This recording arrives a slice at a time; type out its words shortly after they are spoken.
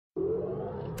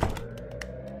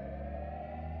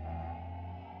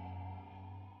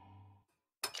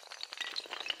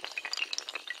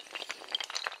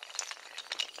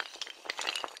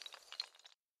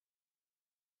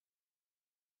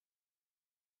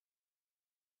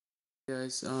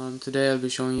Guys, today I'll be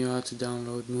showing you how to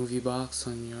download MovieBox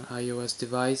on your iOS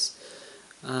device.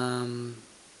 Um,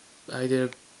 I did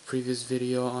a previous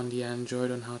video on the Android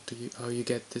on how you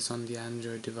get this on the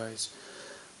Android device,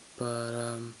 but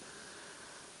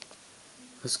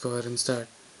let's go ahead and start.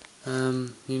 You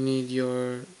need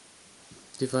your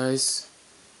device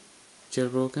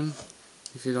jailbroken.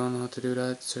 If you don't know how to do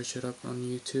that, search it up on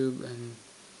YouTube and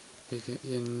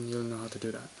you'll know how to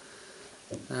do that.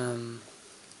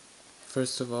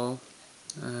 First of all,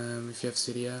 if you have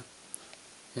Cydia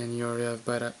and you already have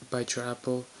Bite Your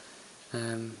Apple,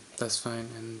 that's fine,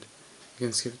 and you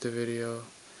can skip the video.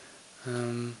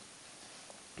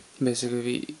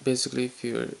 Basically, if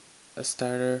you're a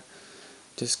starter,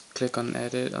 just click on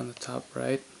Edit on the top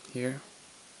right here,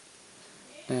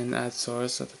 and Add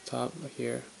Source at the top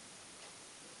here,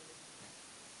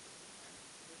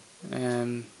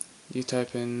 and you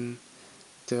type in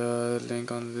the link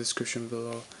on the description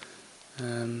below.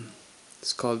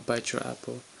 It's called Bite Your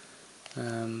Apple.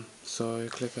 So you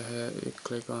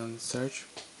click on Search,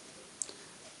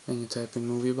 and you type in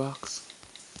MovieBox.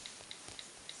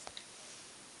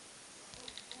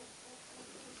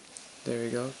 There you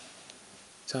go.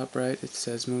 Top right, it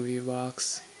says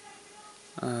MovieBox.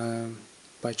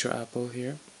 Bite Your Apple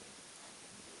here.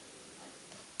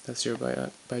 That's your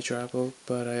Bite Your Apple,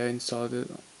 but I installed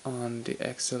it on the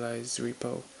Xlize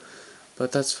repo,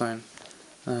 but that's fine.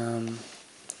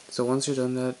 So once you're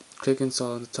done that, click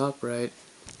install on the top right,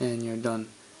 and you're done.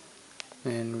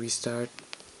 And restart,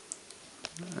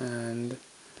 and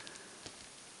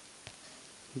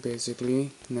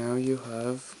basically now you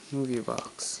have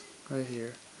MovieBox right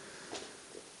here.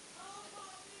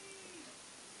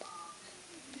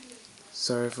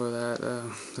 Sorry for that.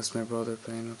 That's my brother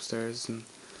playing upstairs,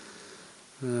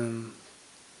 and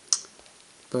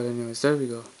but anyways, there we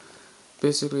go.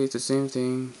 Basically, it's the same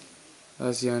thing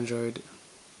as the Android,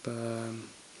 but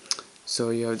so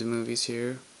you have the movies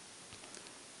here,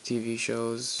 TV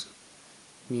shows,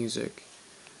 music,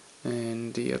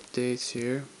 and the updates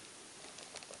here.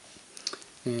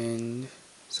 And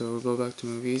so we'll go back to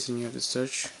movies, and you have the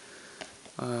search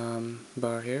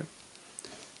bar here,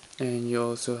 and you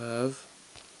also have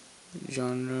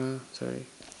genre. Sorry,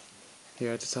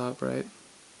 here at the top right,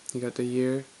 you got the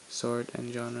year, sort,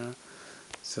 and genre.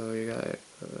 So you got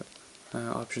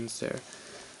options there.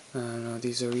 Now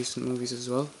these are recent movies as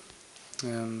well.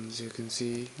 As you can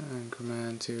see,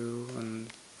 Anchorman 2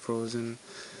 and Frozen.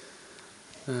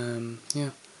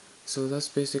 Yeah, so that's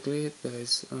basically it,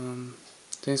 guys.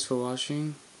 Thanks for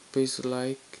watching. Please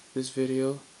like this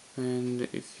video, and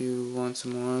if you want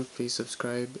some more, please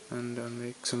subscribe, and I'll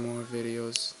make some more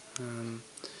videos.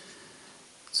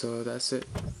 So that's it.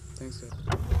 Thanks,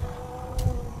 guys.